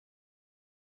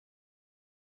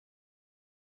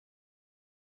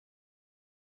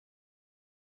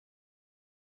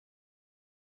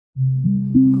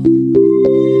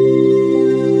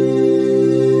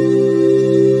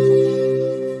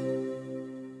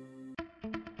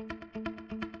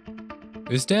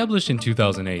Established in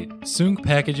 2008, Soonk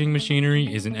Packaging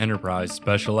Machinery is an enterprise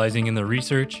specializing in the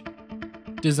research,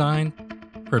 design,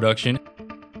 production,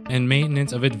 and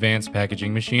maintenance of advanced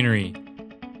packaging machinery.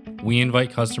 We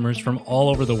invite customers from all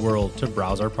over the world to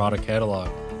browse our product catalog,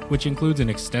 which includes an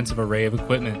extensive array of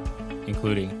equipment,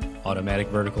 including automatic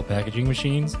vertical packaging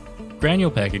machines,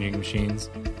 granule packaging machines,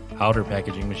 powder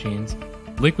packaging machines,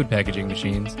 liquid packaging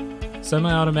machines,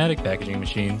 semi-automatic packaging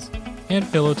machines,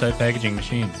 and pillow-type packaging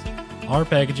machines. Our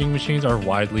packaging machines are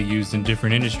widely used in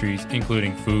different industries,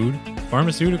 including food,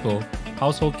 pharmaceutical,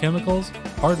 household chemicals,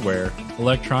 hardware,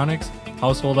 electronics,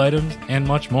 household items, and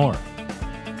much more.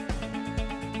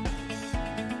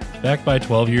 Backed by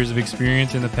 12 years of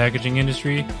experience in the packaging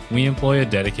industry, we employ a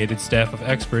dedicated staff of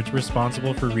experts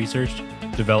responsible for research,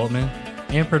 development,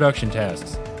 and production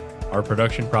tasks. Our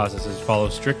production processes follow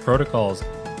strict protocols,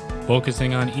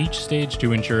 focusing on each stage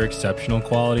to ensure exceptional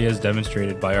quality as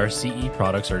demonstrated by our CE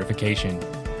product certification.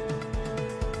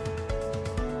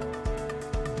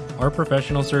 Our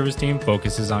professional service team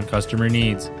focuses on customer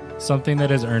needs, something that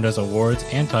has earned us awards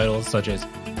and titles such as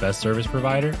Best Service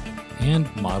Provider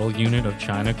and Model Unit of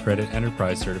China Credit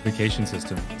Enterprise Certification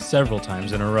System several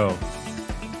times in a row.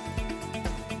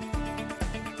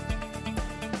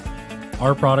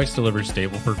 Our products deliver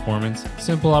stable performance,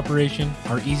 simple operation,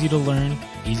 are easy to learn,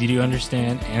 easy to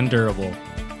understand, and durable.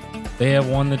 They have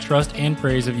won the trust and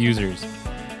praise of users.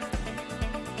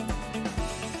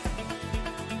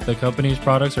 The company's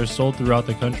products are sold throughout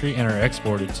the country and are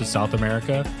exported to South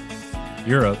America,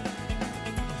 Europe,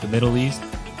 the Middle East,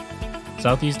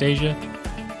 Southeast Asia,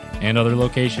 and other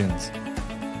locations.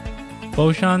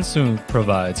 Foshan Soonk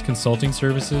provides consulting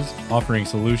services, offering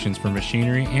solutions for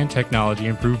machinery and technology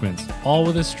improvements, all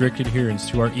with a strict adherence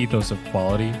to our ethos of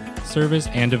quality, service,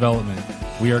 and development.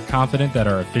 We are confident that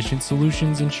our efficient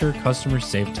solutions ensure customers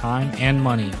save time and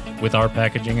money with our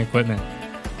packaging equipment,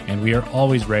 and we are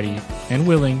always ready and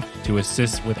willing to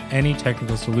assist with any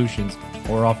technical solutions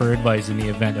or offer advice in the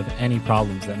event of any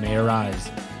problems that may arise.